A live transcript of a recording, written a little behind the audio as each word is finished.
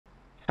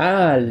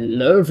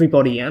Hello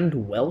everybody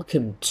and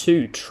welcome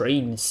to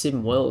Train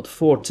Sim World.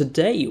 For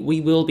today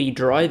we will be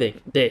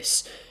driving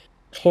this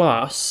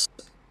class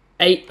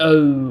 80,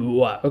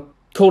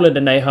 call it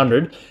an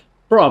 800,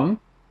 from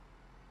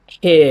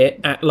here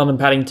at London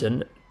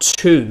Paddington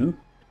to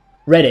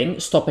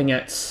Reading, stopping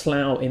at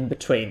Slough in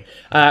between.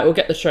 We'll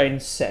get the train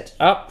set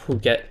up, we'll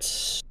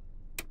get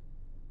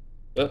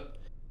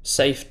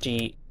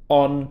safety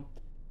on,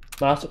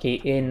 master key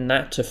in,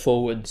 that to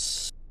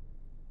forwards.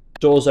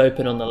 Doors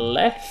open on the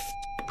left.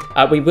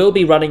 We will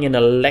be running in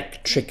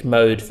electric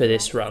mode for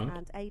this run.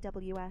 And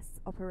AWS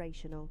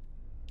operational.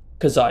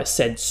 Because I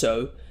said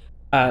so.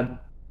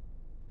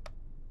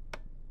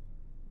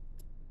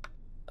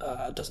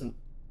 Doesn't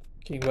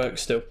work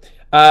still.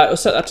 We'll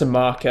set that to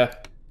marker.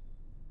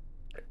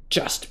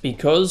 Just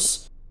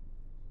because.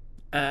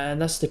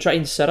 And that's the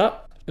train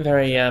setup.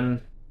 Very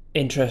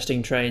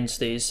interesting trains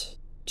these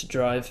to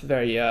drive.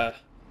 Very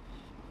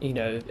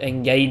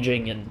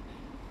engaging and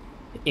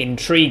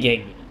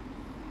intriguing.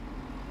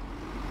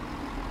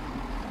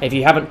 If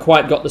you haven't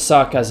quite got the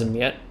sarcasm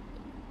yet.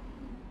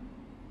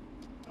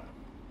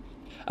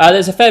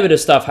 There's a fair bit of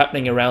stuff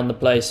happening around the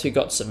place. We've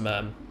got some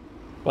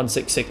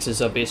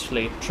 166s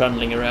obviously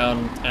trundling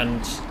around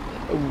and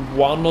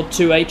one or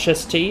two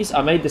HSTs.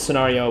 I made the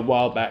scenario a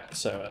while back,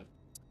 so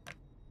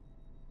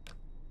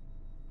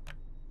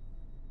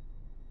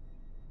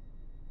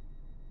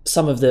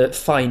some of the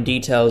fine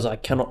details I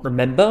cannot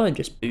remember. I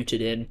just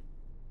booted in.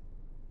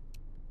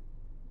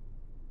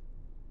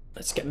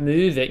 Let's get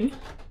moving.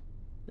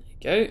 There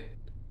you go.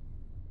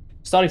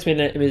 Starting speed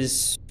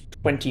is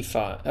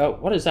 25. Oh,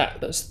 what is that?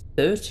 That's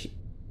 30.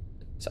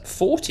 Is that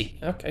 40?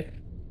 Okay.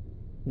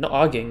 Not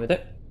arguing with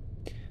it.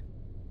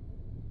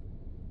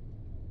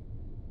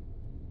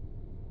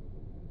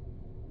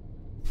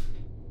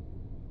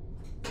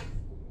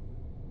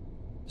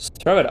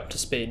 Just throw it up to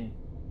speed.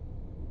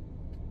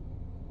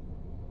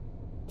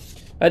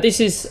 This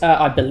is,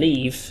 I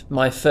believe,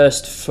 my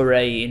first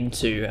foray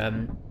into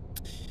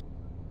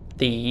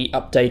the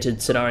updated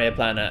scenario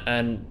planner,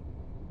 and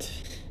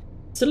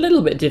it's a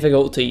little bit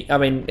difficult to, I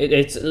mean,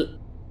 it's,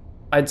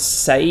 I'd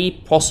say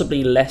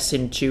possibly less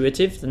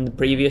intuitive than the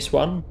previous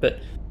one, but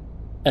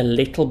a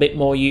little bit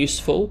more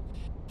useful.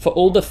 For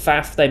all the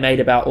faff they made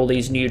about all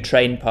these new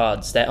train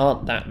paths, there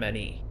aren't that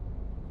many.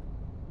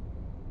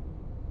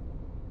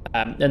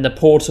 And the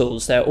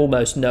portals, there are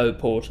almost no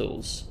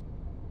portals.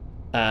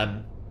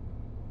 And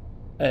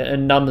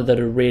none that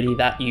are really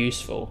that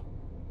useful.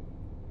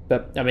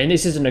 But, I mean,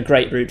 this isn't a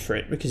great route for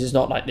it, because it's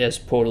not like there's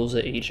portals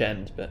at each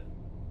end, but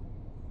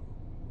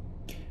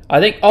I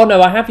think, oh no,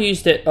 I have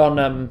used it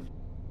on,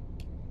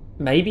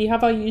 maybe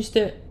have I used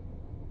it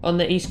on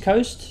the East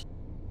Coast?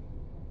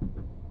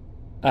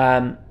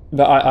 But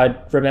I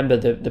remember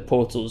the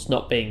portals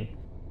not being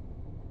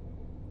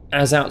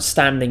as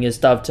outstanding as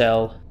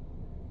Dovetail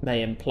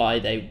may imply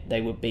they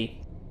would be.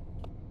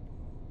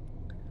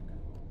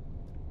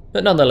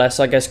 But nonetheless,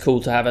 I guess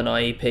cool to have an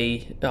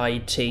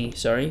IET,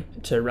 sorry,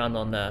 to run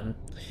on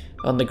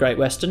the Great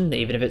Western,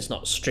 even if it's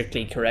not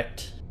strictly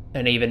correct,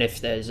 and even if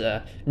there's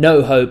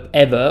no hope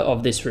ever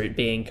of this route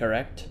being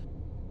correct.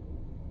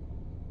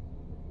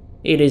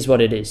 It is what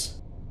it is.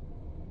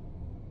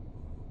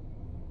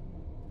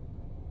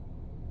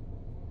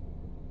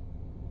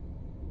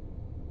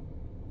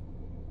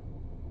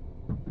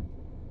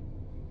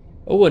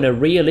 Oh, and a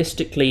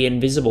realistically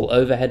invisible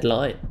overhead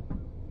line.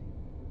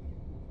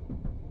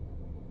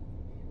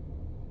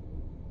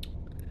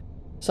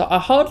 So I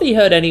hardly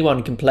heard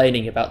anyone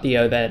complaining about the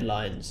overhead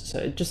lines, so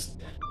it just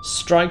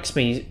strikes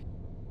me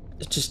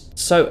just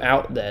so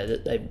out there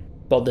that they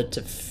bothered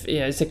to,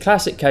 it's a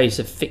classic case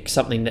of fix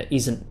something that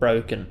isn't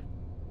broken.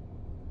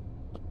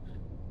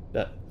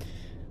 But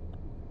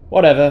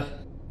whatever,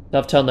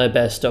 Dovetail know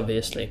best,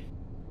 obviously.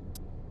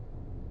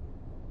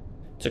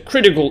 It's a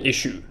critical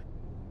issue.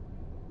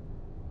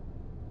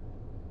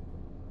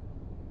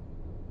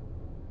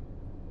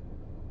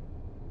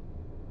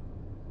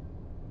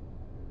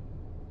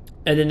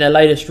 And in their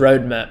latest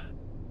roadmap,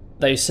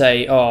 they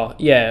say, oh,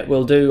 yeah,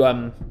 we'll do,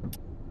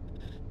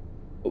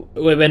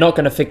 we're not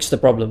going to fix the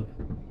problem.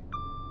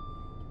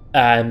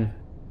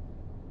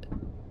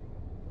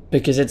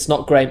 Because it's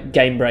not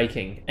game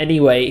breaking.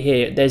 Anyway,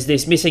 here, there's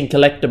this missing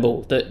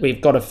collectible that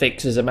we've got to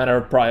fix as a matter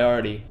of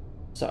priority.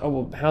 So, oh,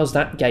 well, how's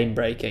that game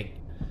breaking?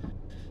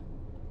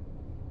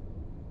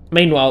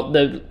 Meanwhile,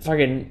 the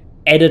fucking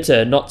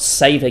editor not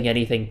saving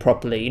anything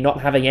properly, not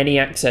having any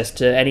access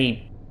to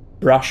any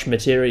brush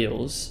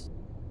materials.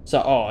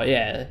 So, oh,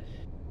 yeah.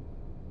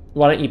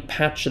 Why don't you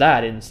patch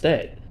that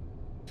instead?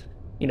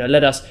 You know,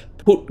 let us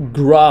put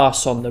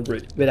grass on the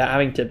route without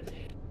having to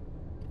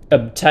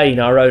obtain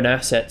our own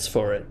assets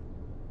for it.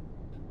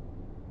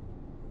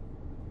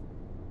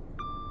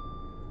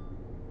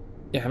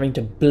 You're having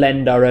to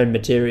blend our own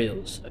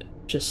materials.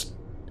 Just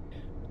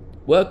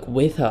work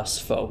with us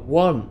for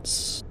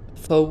once.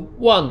 For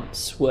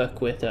once, work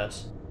with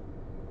us.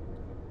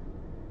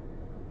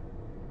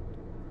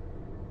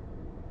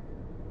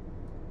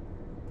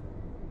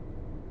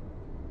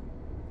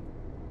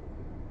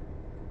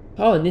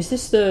 Oh, and is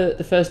this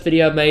the first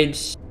video I made?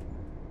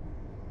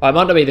 Oh, it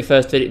might not be the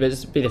first video, but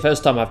it'll be the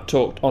first time I've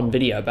talked on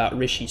video about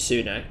Rishi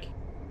Sunak.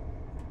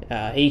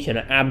 He can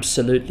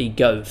absolutely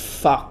go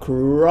fuck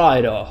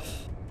right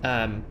off.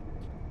 I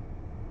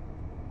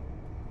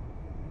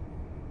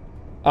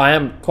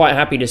am quite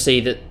happy to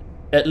see that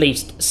at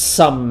least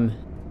some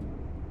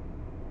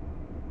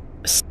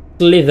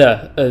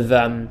slither of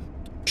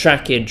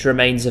trackage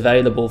remains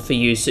available for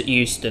use at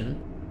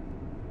Euston,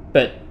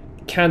 but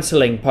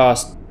cancelling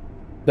past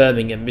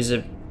Birmingham is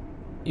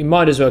you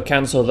might as well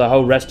cancel the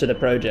whole rest of the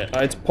project.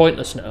 It's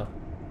pointless now.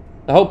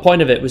 The whole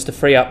point of it was to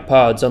free up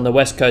paths on the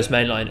West Coast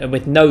Main Line, and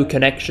with no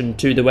connection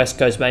to the West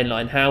Coast Main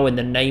Line, how in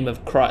the name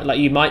of Christ... Like,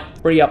 you might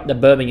free up the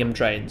Birmingham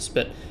trains,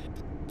 but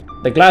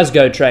the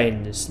Glasgow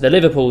trains, the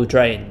Liverpool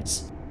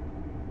trains,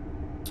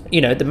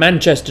 you know, the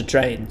Manchester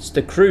trains,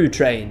 the Crewe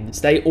trains,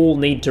 they all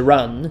need to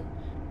run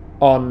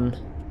on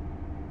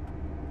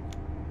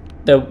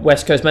the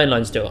West Coast Main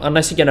Line still,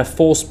 unless you're going to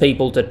force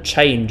people to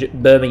change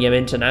at Birmingham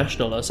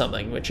International or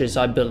something, which is,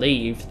 I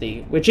believe,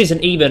 which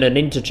isn't even an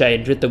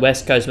interchange with the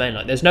West Coast Main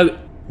Line. There's no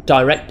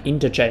direct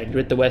interchange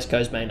with the West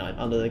Coast Main Line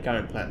under the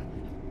current plan.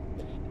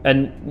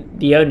 And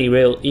the only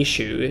real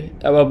issue,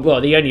 well,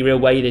 the only real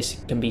way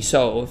this can be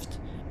solved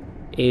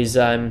is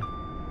for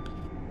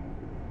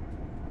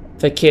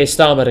Keir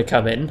Starmer to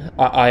come in.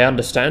 I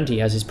understand he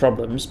has his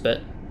problems,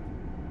 but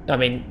I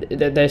mean,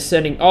 they're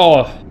sending,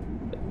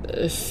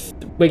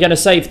 we're going to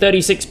save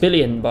 36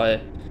 billion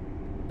by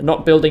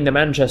not building the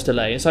Manchester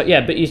lane. It's like,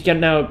 yeah, but you're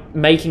now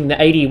making the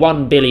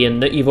 81 billion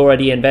that you've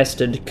already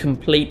invested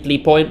completely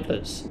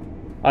pointless.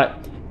 An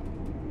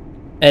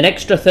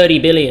extra 30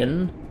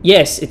 billion,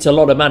 yes, it's a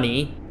lot of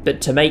money,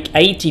 but to make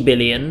 80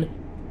 billion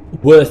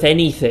worth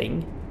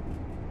anything,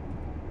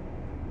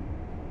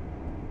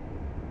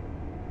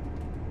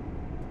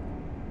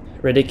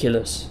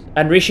 ridiculous.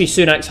 And Rishi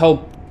Sunak's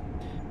whole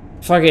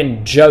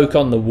fucking joke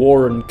on the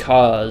war and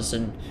cars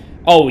and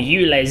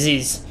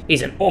ULEZ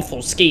is an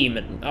awful scheme,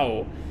 and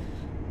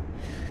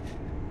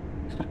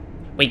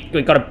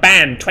we've got to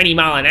ban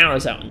 20-mile-an-hour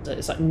zones.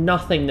 It's like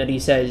nothing that he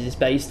says is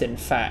based in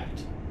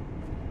fact.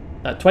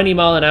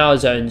 20-mile-an-hour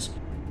zones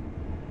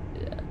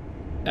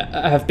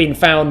have been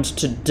found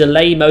to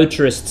delay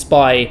motorists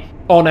by,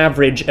 on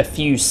average, a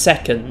few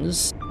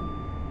seconds,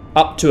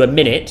 up to a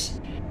minute,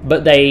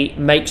 but they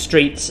make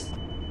streets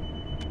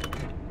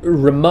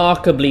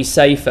remarkably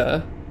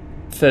safer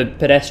for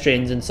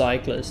pedestrians and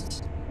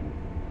cyclists.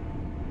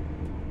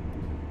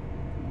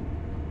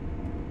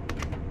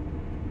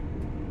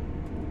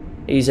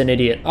 He's an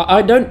idiot.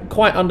 I don't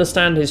quite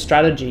understand his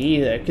strategy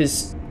either,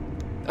 because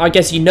I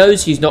guess he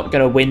knows he's not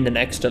going to win the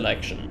next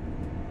election.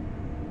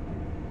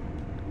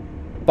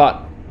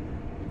 But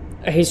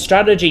his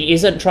strategy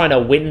isn't trying to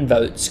win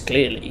votes,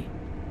 clearly.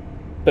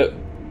 But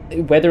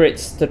whether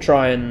it's to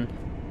try and,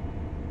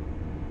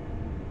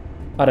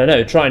 I don't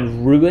know, try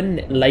and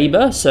ruin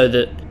Labour so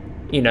that,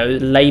 you know,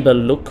 Labour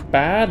look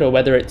bad, or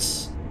whether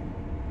it's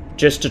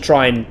just to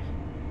try and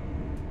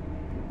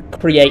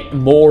create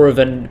more of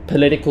a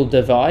political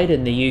divide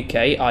in the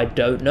UK, I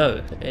don't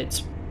know.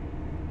 It's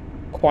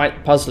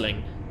quite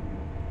puzzling.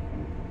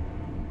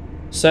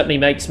 Certainly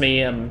makes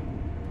me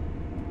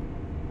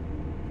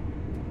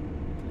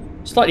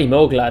slightly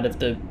more glad of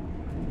the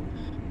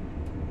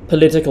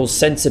political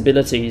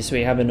sensibilities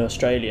we have in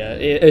Australia.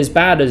 As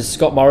bad as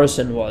Scott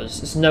Morrison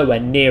was, it's nowhere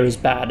near as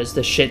bad as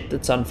the shit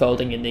that's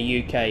unfolding in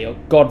the UK, or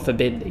God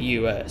forbid the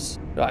US.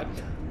 Right.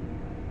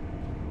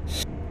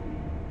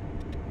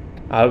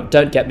 Oh,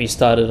 don't get me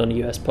started on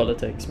US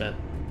politics, man.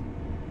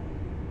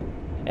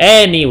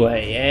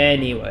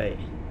 Anyway.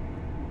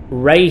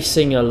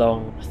 Racing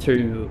along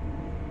through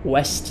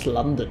West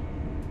London.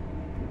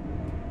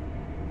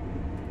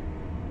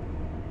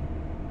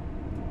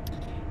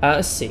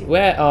 Let's see,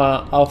 where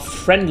are our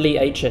friendly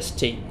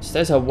HSTs?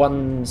 There's a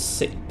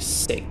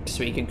 166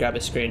 we can grab a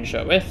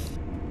screenshot with.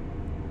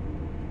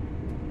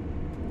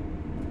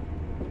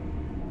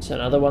 It's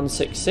another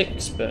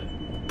 166, but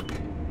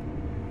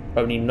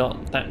probably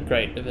not that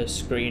great of a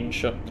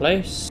screenshot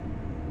place.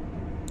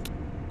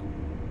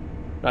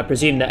 I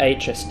presume the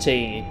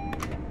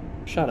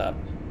HST... Shut up.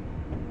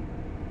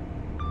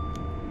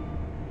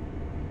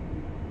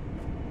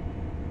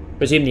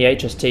 Presume the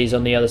HST is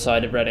on the other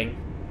side of Reading.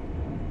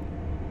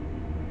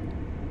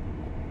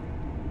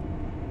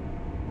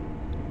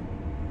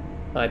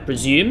 I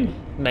presume,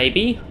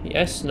 maybe,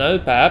 yes, no,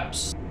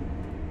 perhaps.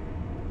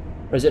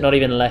 Or is it not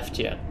even left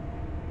yet?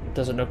 It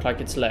doesn't look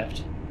like it's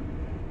left.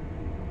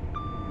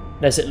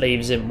 Unless it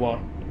leaves in what?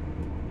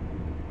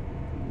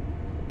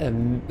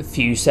 A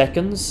few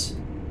seconds,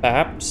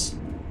 perhaps.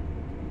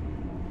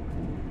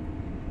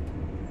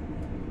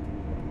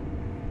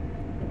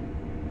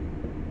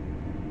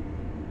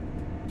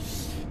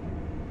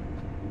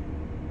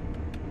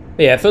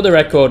 Yeah, for the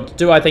record,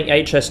 do I think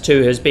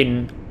HS2 has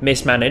been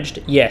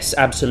mismanaged? Yes,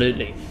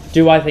 absolutely.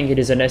 Do I think it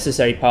is a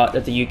necessary part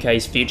of the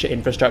UK's future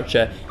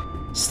infrastructure?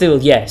 Still,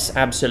 yes,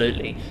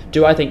 absolutely.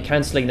 Do I think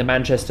cancelling the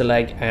Manchester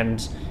leg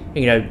and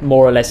you know,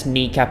 more or less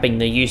kneecapping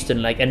the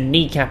Euston Lake and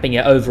kneecapping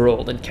it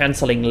overall and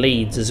cancelling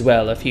Leeds as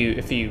well a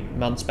few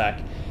months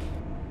back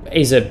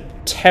is a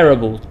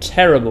terrible,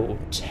 terrible,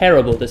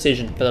 terrible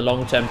decision for the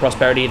long-term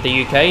prosperity of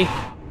the UK.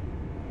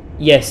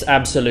 Yes,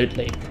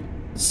 absolutely.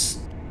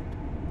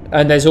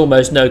 And there's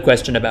almost no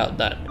question about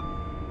that.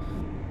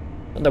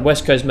 The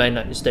West Coast Main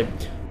Line is the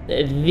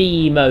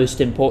most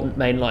important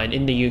main line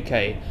in the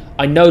UK.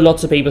 I know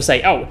lots of people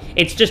say, oh,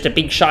 it's just a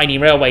big shiny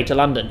railway to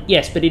London.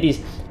 Yes, but it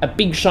is a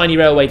big shiny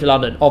railway to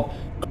London of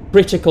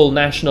critical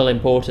national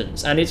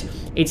importance, and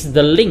it's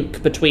the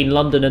link between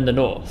London and the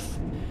north.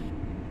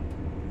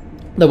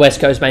 The West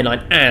Coast Main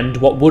Line and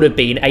what would have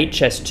been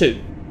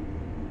HS2.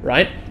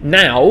 Right?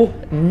 Now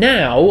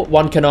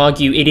one can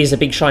argue it is a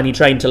big shiny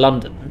train to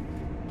London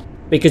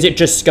because it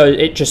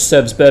just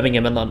serves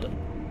Birmingham and London.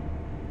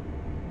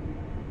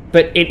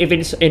 But if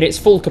it's in its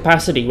full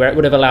capacity, where it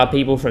would have allowed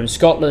people from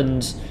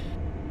Scotland,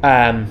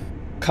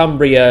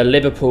 Cumbria,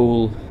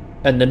 Liverpool,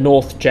 and the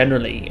north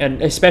generally,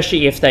 and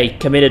especially if they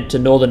committed to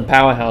Northern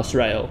Powerhouse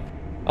Rail,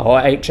 or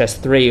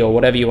HS3, or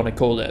whatever you want to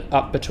call it,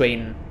 up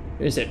between,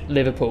 is it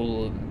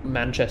Liverpool,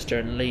 Manchester,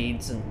 and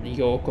Leeds, and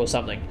York, or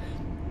something.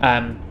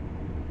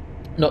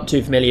 Not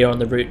too familiar on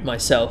the route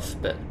myself,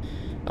 but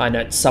I know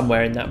it's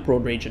somewhere in that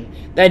broad region.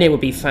 Then it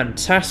would be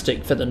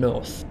fantastic for the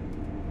north.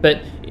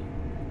 But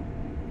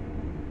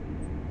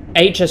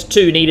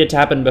HS2 needed to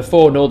happen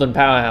before Northern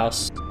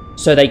Powerhouse,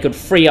 so they could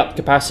free up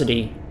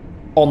capacity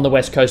on the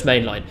West Coast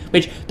Main Line.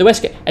 Which,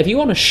 if you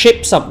want to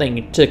ship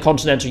something to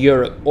continental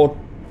Europe, or,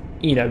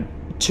 you know,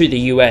 to the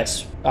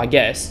US, I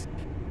guess,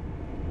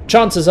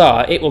 chances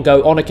are it will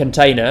go on a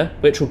container,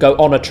 which will go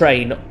on a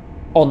train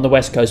on the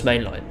West Coast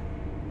Main Line.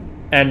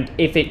 And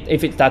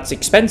if that's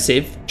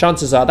expensive,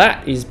 chances are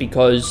that is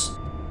because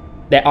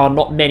there are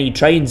not many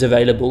trains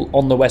available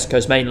on the West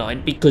Coast Main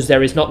Line because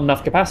there is not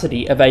enough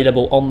capacity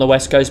available on the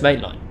West Coast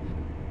Main Line.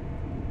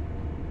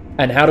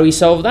 And how do we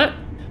solve that?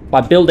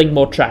 By building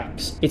more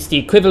tracks. It's the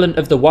equivalent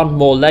of the one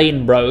more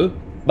lane, bro,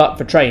 but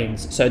for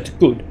trains, so it's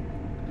good.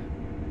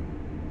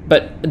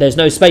 But there's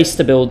no space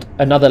to build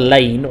another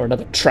lane or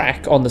another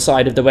track on the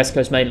side of the West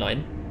Coast Main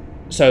Line.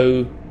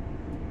 So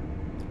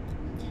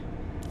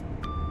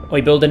we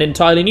build an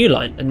entirely new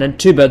line, and then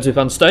two birds with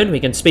one stone. We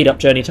can speed up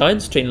journey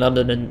times between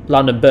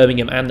London,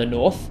 Birmingham, and the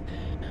north,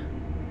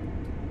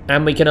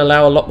 and we can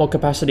allow a lot more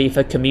capacity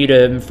for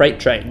commuter and freight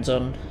trains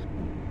on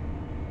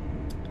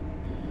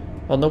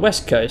the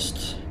west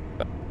coast.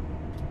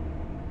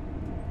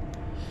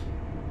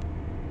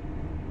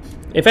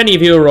 If any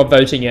of you are of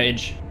voting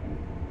age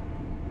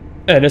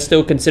and are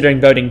still considering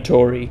voting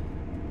Tory,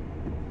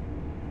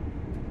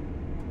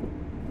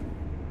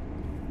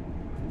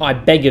 I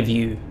beg of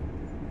you,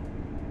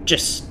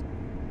 just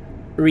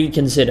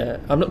reconsider.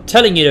 I'm not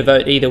telling you to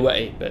vote either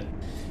way, but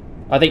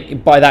I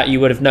think by that you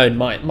would have known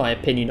my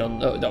opinion on,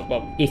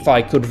 well, if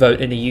I could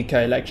vote in a UK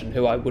election,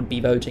 who I would be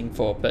voting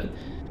for. But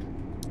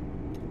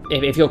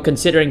if you're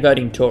considering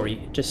voting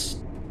Tory, just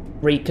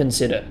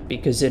reconsider,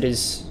 because it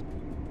is,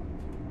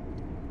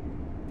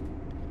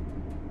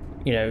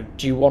 you know,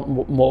 do you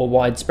want more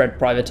widespread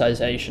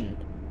privatisation?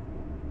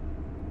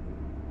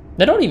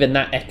 They're not even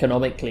that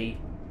economically.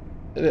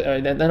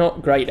 They're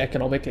not great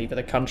economically for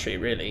the country,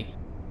 really,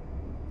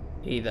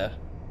 either.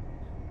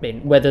 I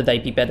mean, whether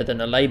they'd be better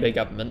than a Labour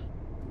government,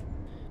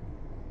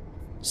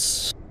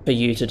 it's for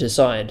you to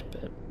decide.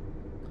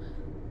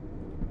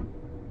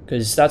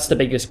 Because that's the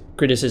biggest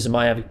criticism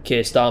I have of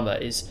Keir Starmer,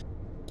 is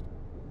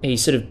he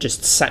sort of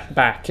just sat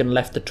back and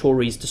left the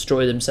Tories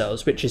destroy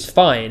themselves, which is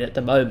fine at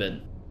the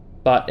moment.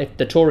 But if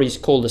the Tories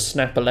call a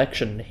snap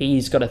election,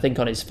 he's got to think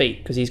on his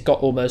feet, because he's got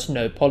almost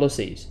no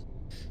policies.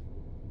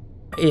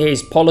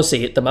 His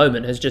policy at the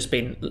moment has just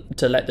been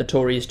to let the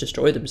Tories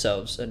destroy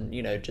themselves, and,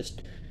 you know,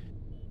 just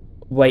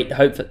wait,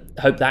 hope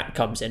that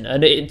comes in,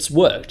 and it's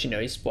worked. You know,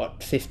 he's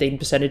what, 15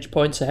 percentage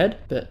points ahead,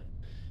 but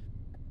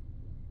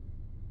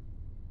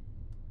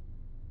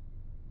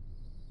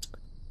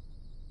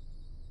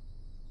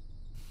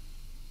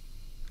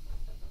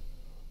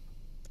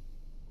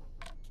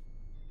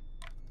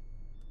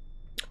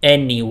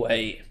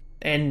anyway,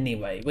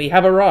 we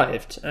have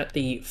arrived at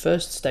the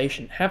first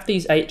station. Have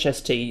these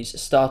HSTs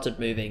started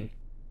moving?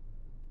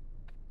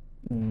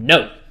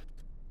 No.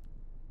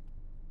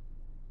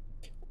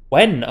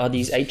 When are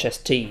these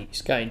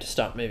HSTs going to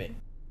start moving?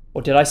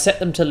 Or did I set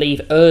them to leave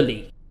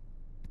early?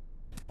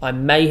 I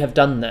may have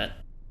done that,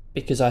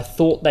 because I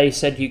thought they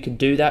said you could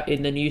do that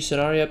in the new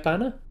scenario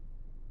planner.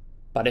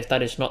 But if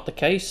that is not the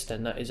case,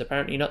 then that is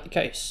apparently not the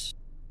case.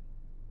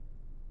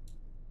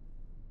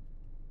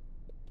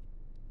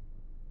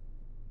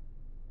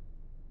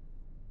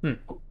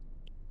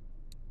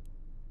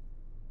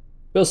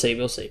 We'll see,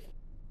 we'll see.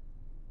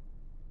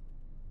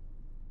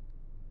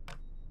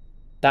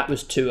 That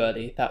was too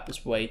early. That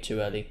was way too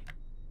early.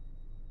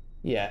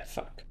 Yeah,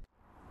 fuck.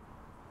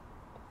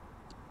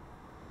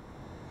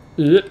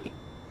 Are you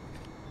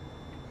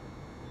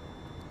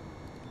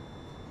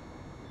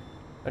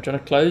trying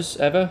to close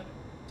ever?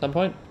 At some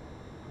point?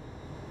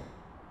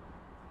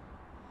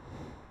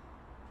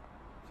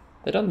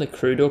 They done the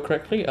crew door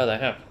correctly? Oh, they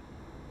have.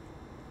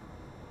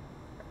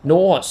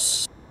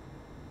 Nice.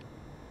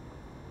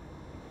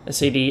 Let's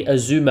see the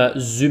Azuma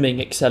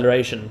zooming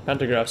acceleration.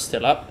 Pantograph's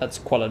still up. That's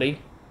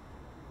quality.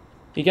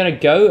 You gonna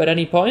go at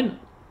any point?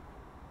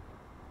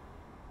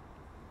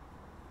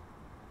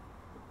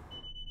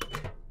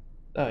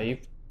 Oh, you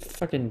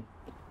fucking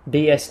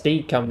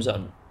DSD comes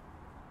on.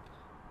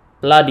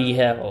 Bloody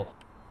hell.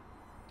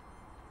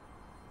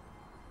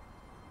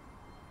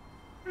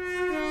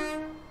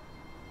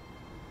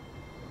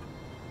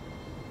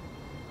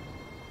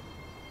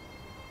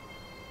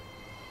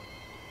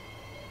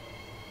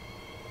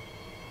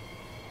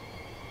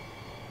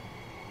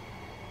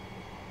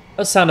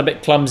 That sound a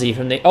bit clumsy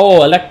from the... Oh,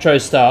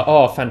 Electrostar.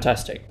 Oh,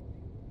 fantastic.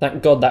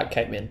 Thank God that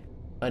came in.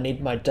 I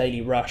need my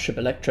daily rush of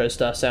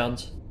Electrostar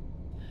sounds.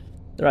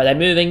 Right, they're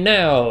moving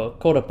now.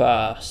 Quarter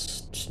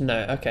past.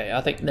 No, okay.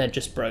 I think they're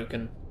just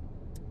broken.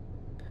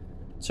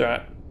 It's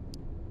alright.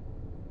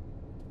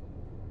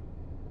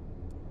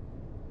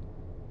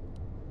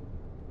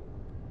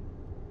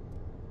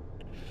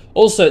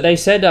 Also, they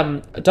said,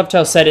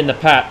 Dovetail said in the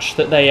patch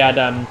that they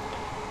had,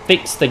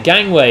 fixed the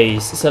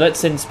gangways. So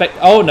let's inspect...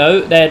 Oh,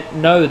 no,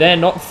 they're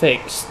not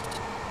fixed.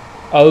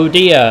 Oh,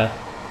 dear.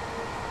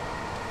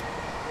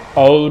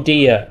 Oh,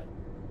 dear.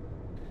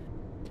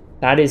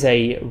 That is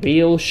a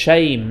real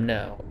shame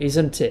now,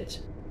 isn't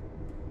it?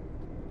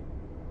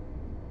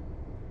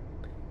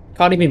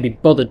 Can't even be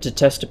bothered to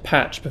test a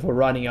patch before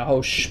writing a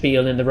whole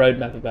spiel in the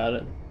roadmap about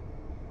it.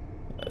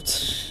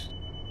 It's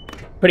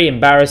pretty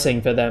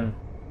embarrassing for them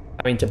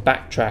having to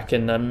backtrack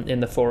in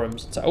the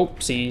forums. It's like,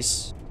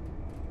 oopsies.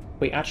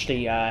 We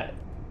actually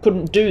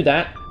couldn't do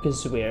that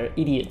because we're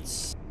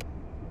idiots.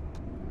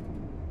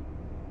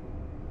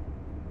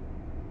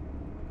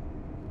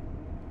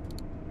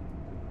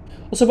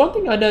 Also, one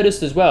thing I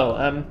noticed as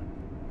well,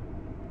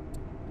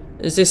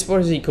 is this,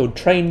 what is he called?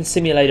 Train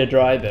Simulator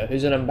Driver,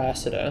 who's an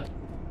ambassador.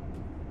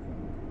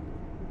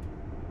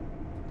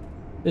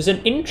 There's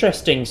an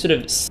interesting sort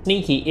of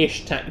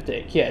sneaky-ish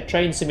tactic. Yeah,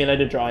 Train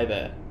Simulator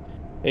Driver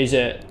is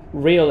a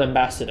real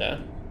ambassador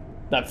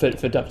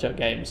for Dovetail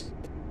Games.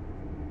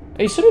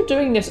 He's sort of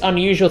doing this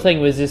unusual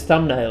thing with his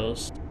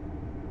thumbnails.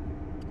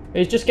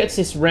 He just gets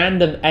this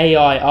random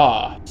AI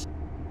art.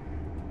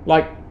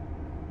 Like,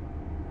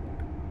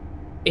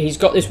 he's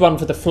got this one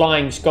for the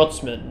Flying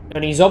Scotsman,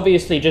 and he's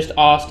obviously just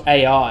asked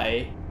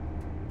AI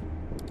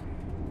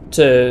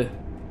to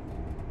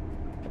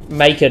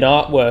make an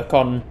artwork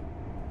on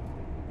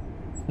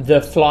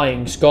the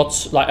Flying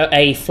Scots, like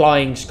a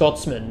Flying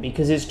Scotsman,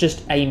 because it's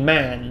just a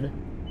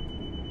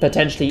man,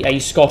 potentially a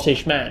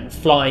Scottish man,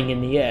 flying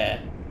in the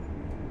air.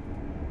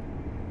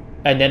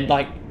 And then,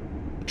 like,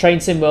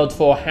 Train Sim World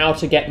 4, how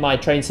to get my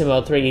Train Sim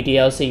World 3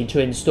 DLC to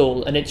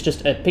install, and it's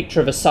just a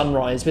picture of a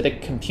sunrise with a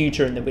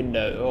computer in the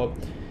window, or...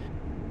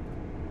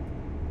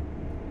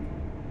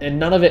 And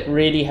none of it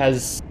really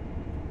has...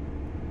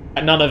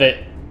 None of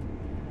it...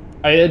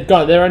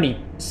 God, there are only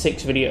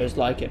 6 videos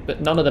like it,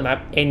 but none of them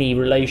have any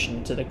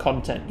relation to the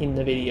content in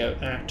the video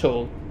at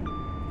all.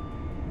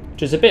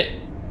 Which is a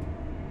bit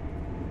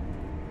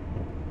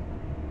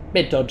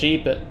dodgy,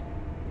 but...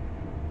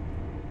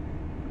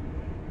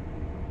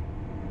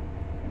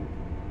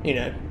 You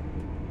know,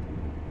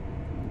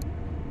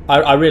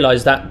 I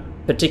realise that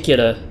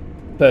particular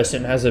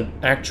person has an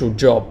actual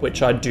job,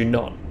 which I do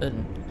not,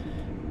 and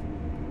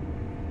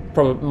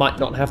probably might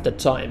not have the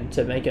time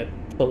to make a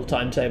full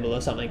timetable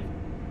or something.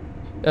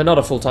 Not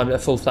a full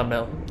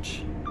thumbnail.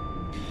 Which,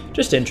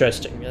 just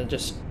interesting. I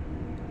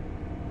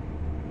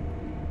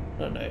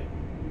don't know.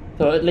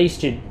 So at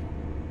least you'd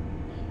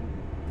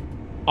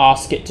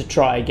ask it to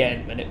try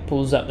again when it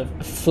pulls up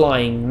a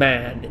flying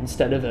man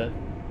instead of a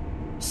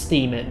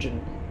steam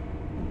engine.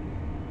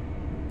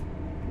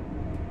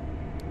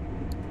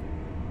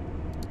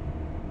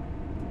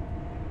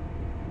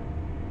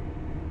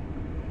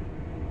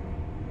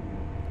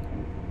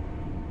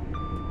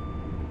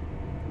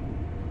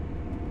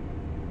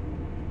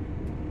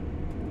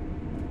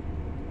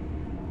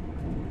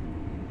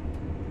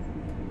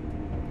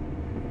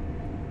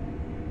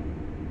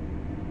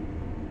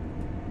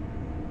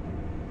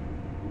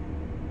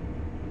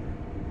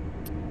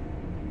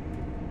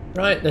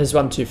 Right, there's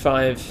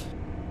 125.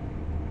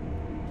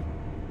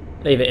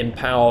 Leave it in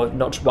power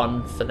notch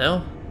 1 for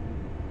now.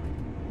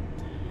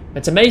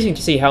 It's amazing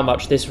to see how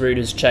much this route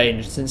has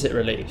changed since it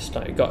released.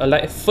 Like, it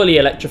got fully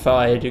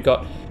electrified, you've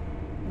got,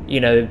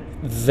 you know,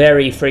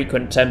 very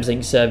frequent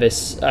Thamesing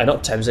service,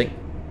 not Thamesing,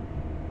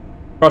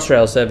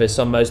 Crossrail service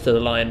on most of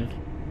the line.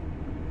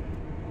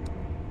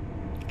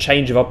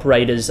 Change of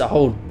operators, a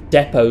whole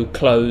depot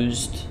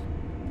closed.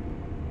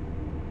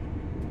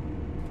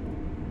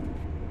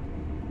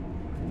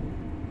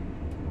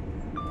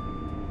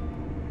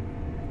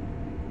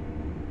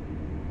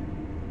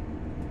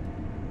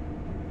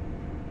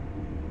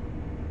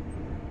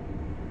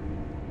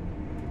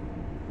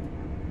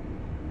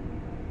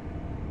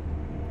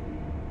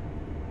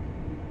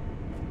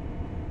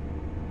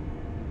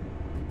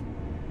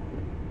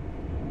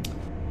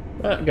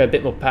 Right, go a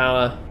bit more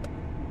power.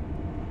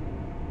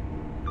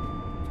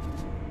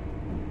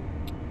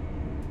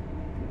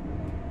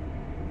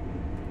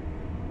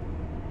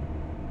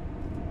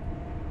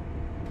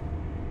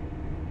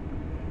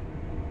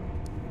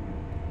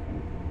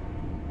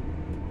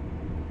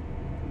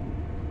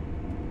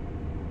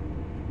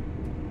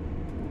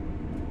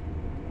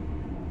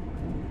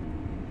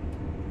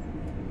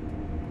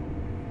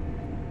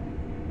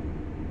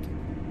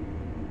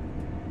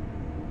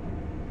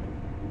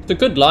 It's a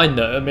good line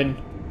though. I mean,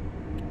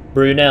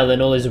 Brunel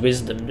in all his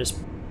wisdom just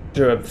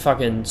drew a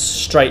fucking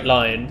straight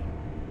line.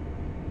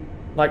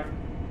 Like,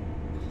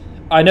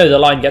 I know the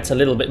line gets a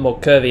little bit more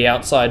curvy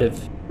outside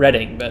of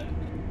Reading, but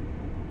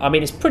I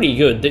mean, it's pretty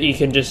good that you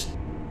can just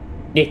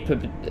nip a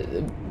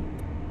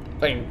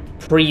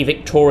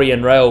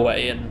pre-Victorian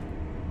railway and...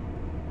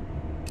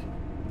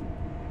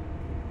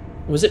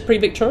 Was it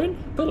pre-Victorian?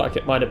 I feel like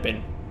it might have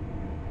been.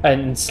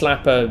 And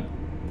slap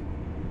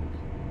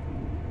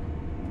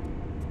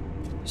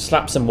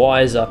some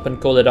wires up and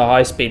call it a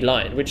high-speed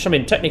line, which, I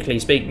mean, technically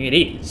speaking, it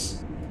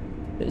is.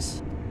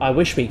 I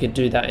wish we could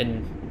do that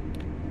in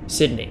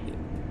Sydney.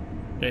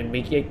 I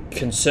mean, it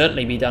can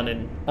certainly be done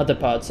in other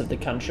parts of the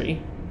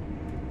country.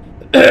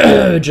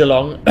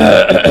 Geelong.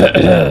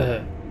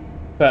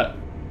 But,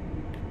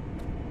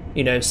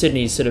 you know,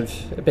 Sydney's sort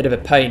of a bit of a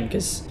pain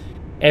because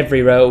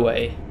every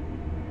railway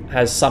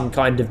has some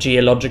kind of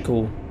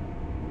geological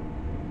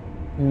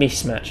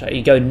mismatch. Like,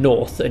 you go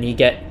north and you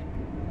get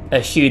a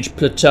huge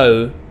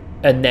plateau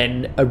and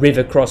then a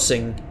river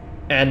crossing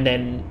and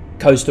then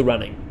coastal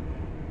running.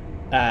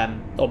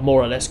 Or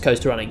more or less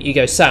coastal running. You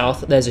go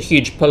south, there's a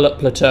huge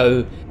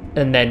plateau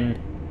and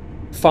then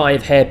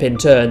 5 hairpin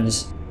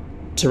turns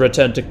to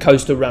return to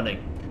coastal running.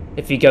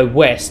 If you go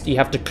west, you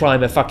have to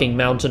climb a fucking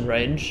mountain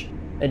range,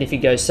 and if you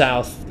go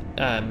south,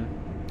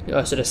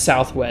 sort of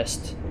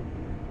southwest,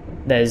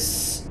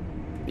 there's,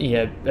 you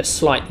know, a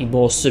slightly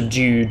more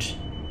subdued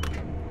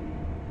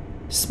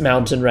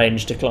mountain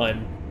range to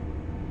climb.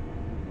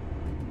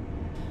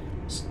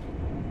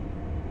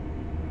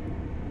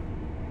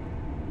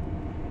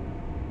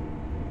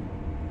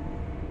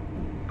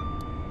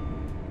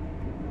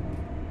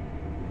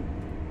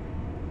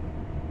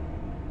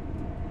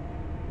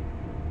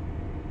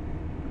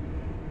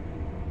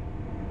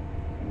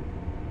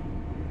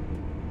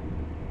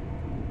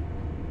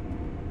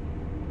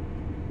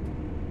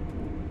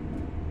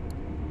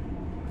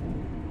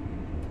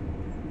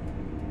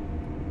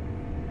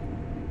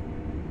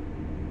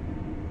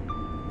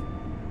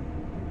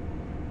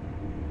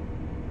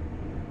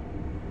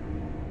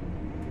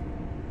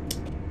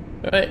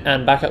 Right,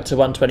 and back up to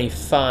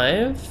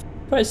 125.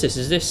 Where is this?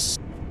 Is this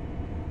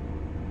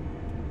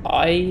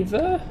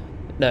Ivor?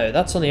 No,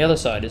 that's on the other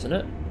side, isn't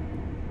it?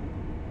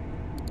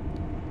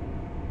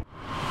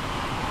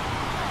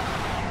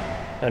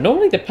 Now,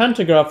 normally the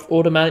pantograph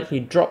automatically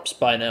drops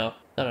by now.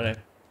 I don't know.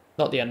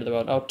 Not the end of the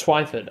world. Oh,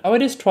 Twyford. Oh,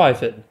 it is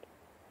Twyford.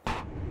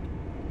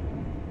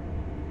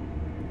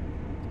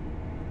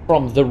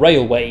 From the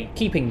railway,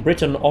 keeping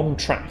Britain on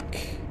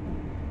track.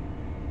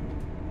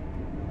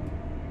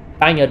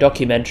 Banger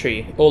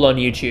documentary, all on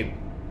YouTube.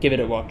 Give it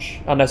a watch,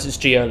 unless it's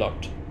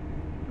geo-locked,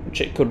 which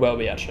it could well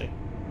be actually.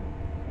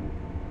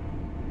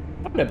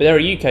 I don't know, but there are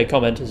UK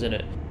commenters in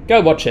it.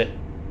 Go watch it.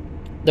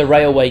 The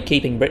Railway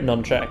Keeping Britain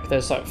on Track.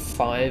 There's like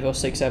 5 or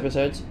 6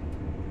 episodes.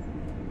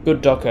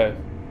 Good doco,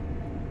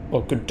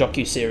 or good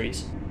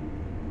docu-series.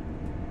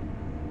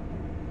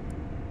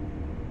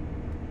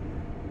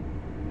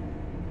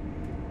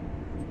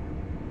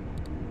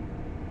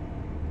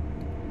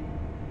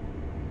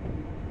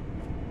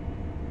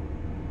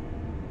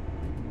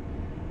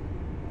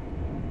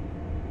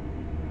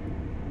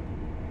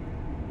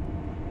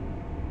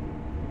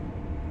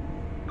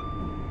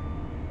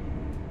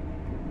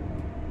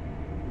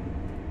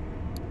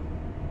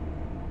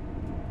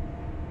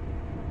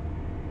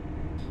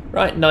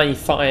 Right,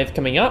 95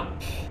 coming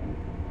up.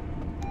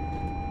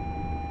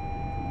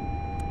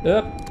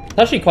 It's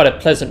actually quite a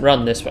pleasant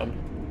run, this one.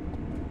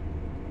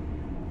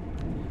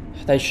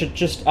 They should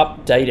just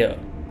update it.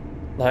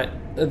 Like,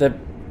 the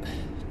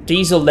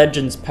Diesel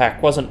Legends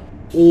pack wasn't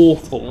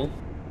awful,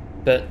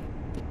 but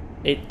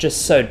it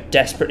just so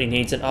desperately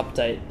needs an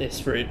update,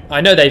 this route.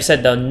 I know they've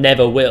said they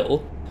never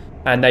will,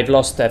 and they've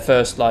lost their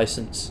first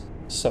license,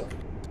 so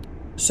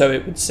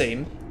it would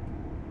seem.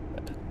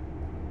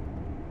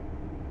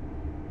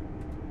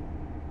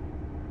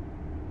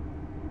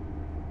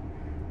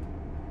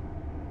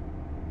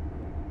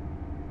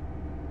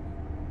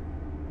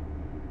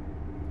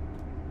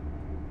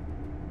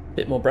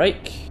 Bit more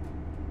brake.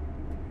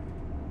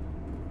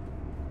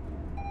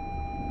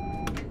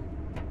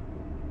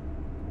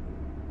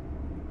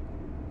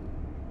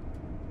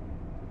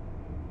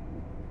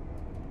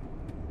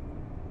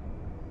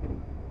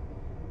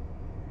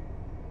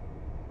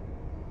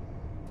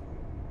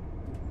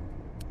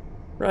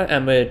 Right,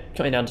 and we're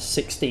coming down to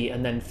 60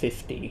 and then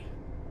 50.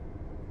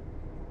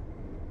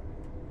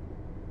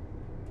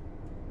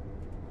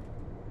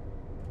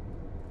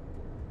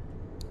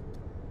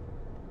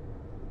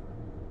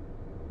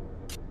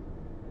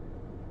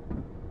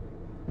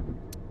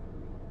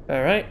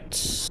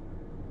 Alright.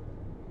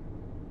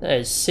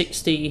 There's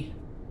 60.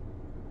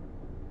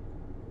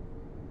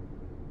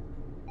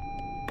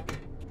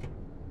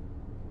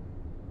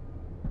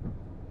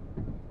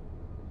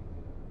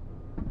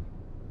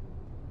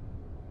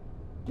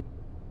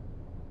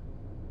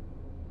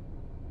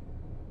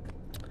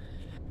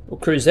 We'll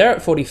cruise there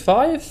at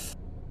 45.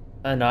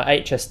 And our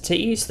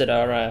HSTs that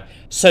are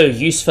so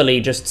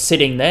usefully just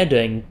sitting there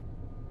doing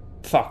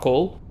fuck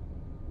all.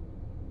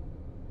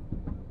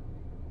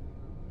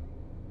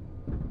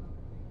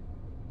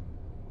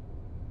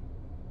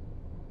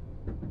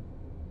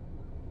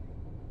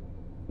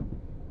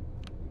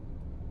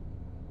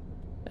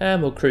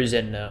 And we'll cruise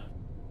in now.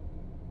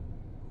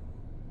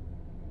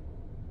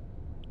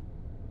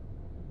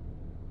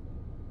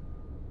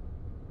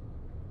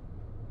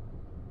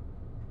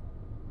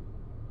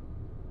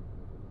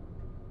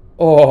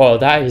 Oh,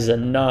 that is a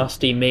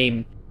nasty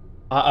meme.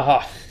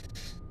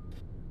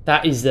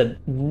 That is the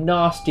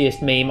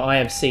nastiest meme I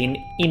have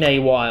seen in a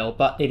while,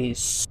 but it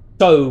is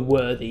so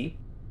worthy.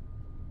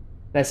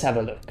 Let's have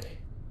a look.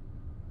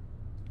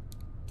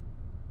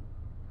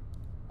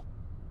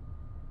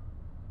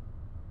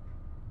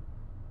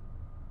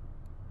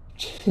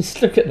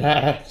 Just look at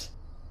that.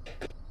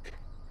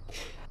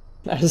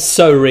 That is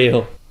so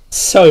real.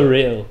 So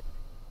real.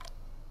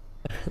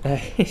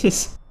 That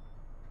is...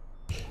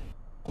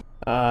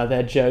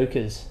 they're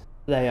jokers.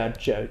 They are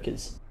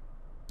jokers.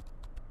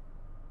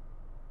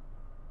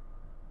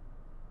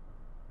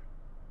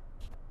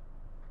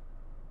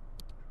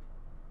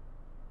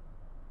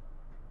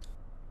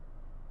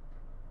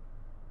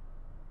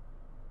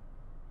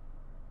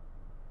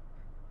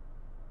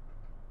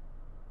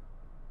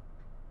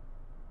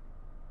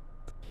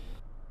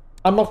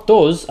 Unlock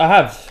doors? I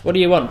have. What do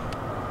you want?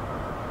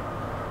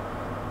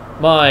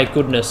 My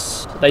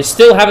goodness. They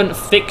still haven't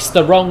fixed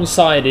the wrong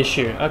side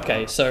issue.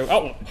 Okay, so...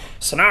 Oh,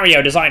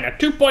 Scenario Designer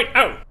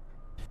 2.0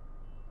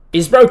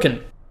 is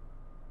broken.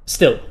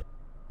 Still.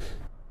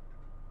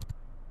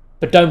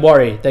 But don't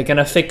worry, they're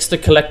gonna fix the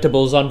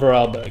collectibles on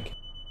Vorarlberg.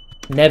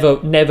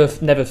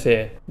 Never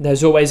fear.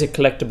 There's always a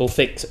collectible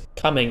fix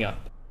coming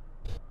up.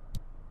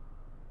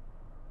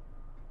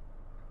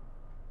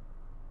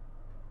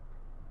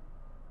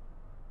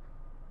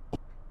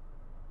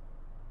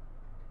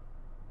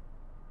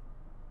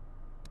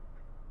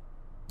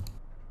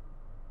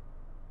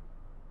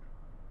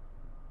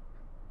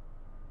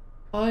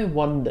 I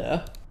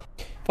wonder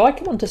if I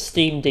come onto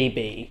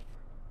SteamDB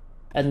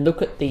and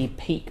look at the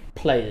peak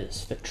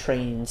players for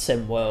Train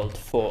Sim World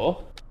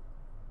 4.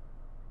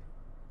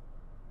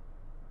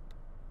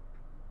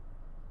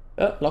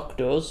 Oh, lock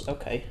doors,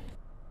 okay.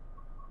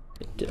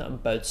 Did it on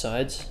both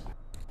sides.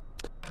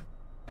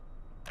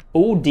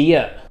 Oh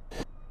dear.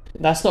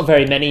 That's not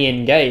very many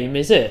in game,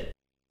 is it?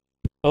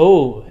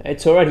 Oh,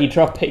 it's already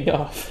dropping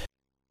off.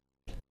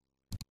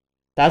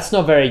 That's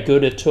not very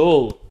good at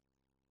all.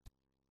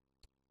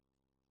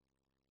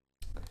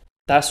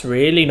 That's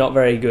really not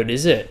very good,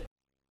 is it?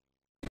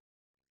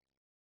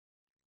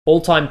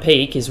 All-time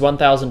peak is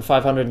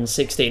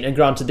 1,516, and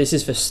granted this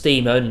is for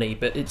Steam only,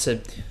 but it's a...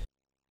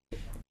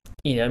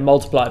 You know,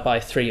 multiply it by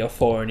 3 or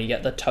 4 and you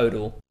get the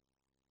total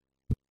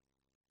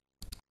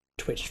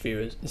Twitch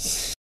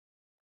viewers.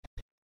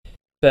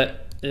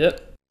 But,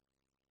 yep.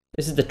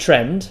 This is the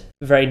trend.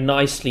 Very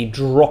nicely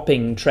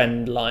dropping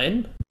trend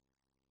line.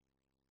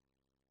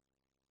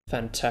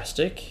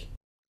 Fantastic.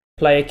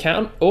 Player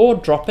count, or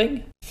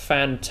dropping.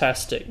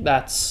 Fantastic.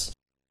 That's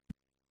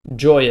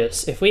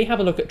joyous. If we have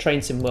a look at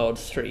Train Sim World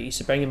 3,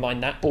 so bearing in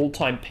mind that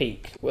all-time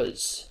peak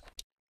was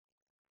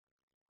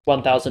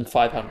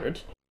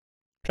 1,500.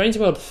 Train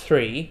Sim World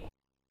 3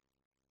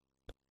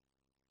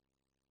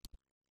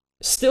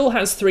 still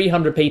has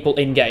 300 people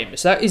in-game,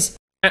 so that is,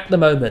 at the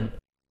moment,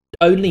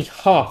 only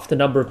half the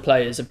number of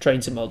players of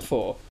Train Sim World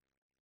 4.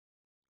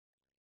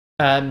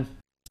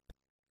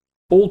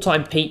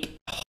 All-time peak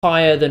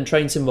higher than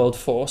Train Sim World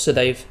 4, so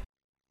they've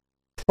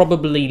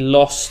probably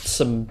lost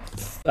some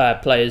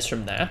players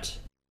from that.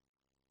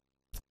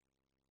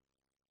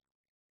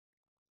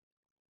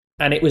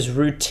 And it was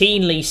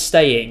routinely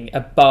staying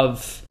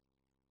above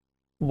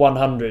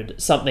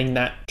 100, something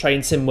that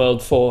Train Sim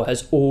World 4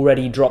 has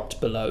already dropped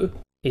below,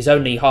 is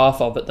only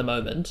half of at the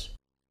moment.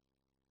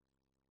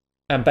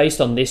 And based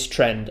on this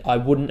trend, I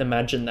wouldn't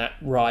imagine that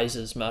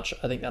rises much.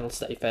 I think that'll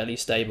stay fairly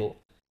stable.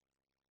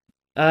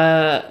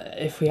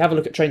 If we have a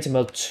look at Train Sim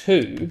World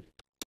 2,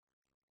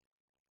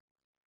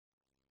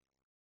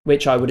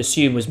 which I would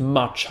assume was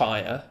much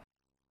higher,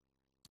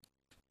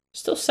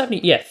 still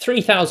 70, yeah,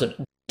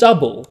 3,000,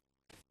 double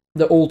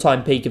the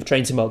all-time peak of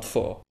Train Sim World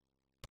 4.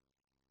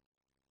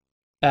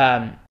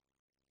 And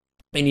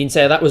you can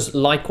say that was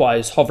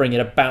likewise hovering at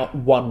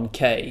about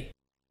 1k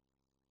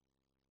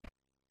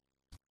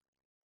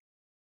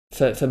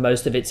for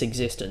most of its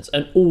existence.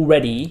 And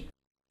already,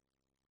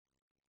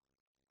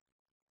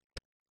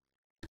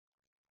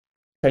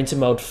 Train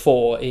Sim World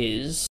 4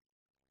 is,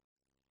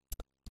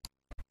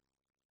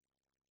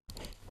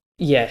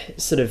 yeah,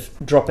 sort of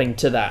dropping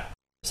to that.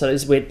 So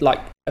it's with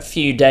like a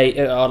few days,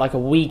 or like a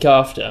week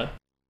after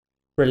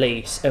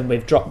release, and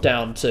we've dropped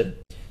down to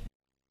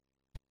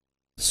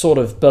sort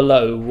of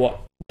below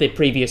what the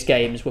previous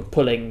games were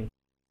pulling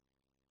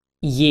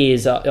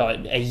years,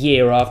 a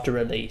year after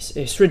release.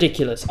 It's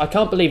ridiculous. I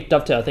can't believe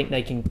Dovetail think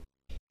they can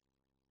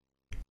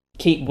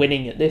keep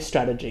winning at this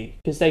strategy,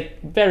 because they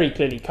very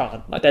clearly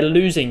can't. Like, they're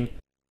losing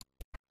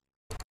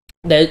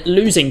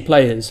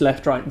players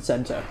left, right, and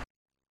centre.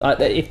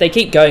 If they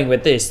keep going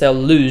with this, they'll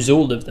lose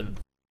all of them.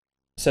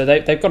 So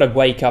they've got to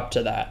wake up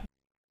to that.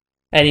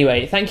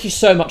 Anyway, thank you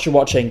so much for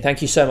watching.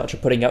 Thank you so much for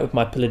putting up with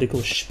my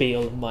political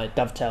spiel, my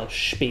Dovetail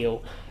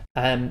spiel.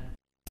 I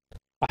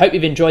hope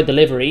you've enjoyed the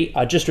livery.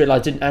 I just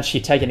realised I didn't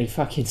actually take any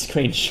fucking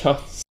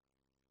screenshots.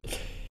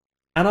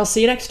 and I'll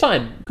see you next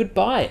time.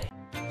 Goodbye.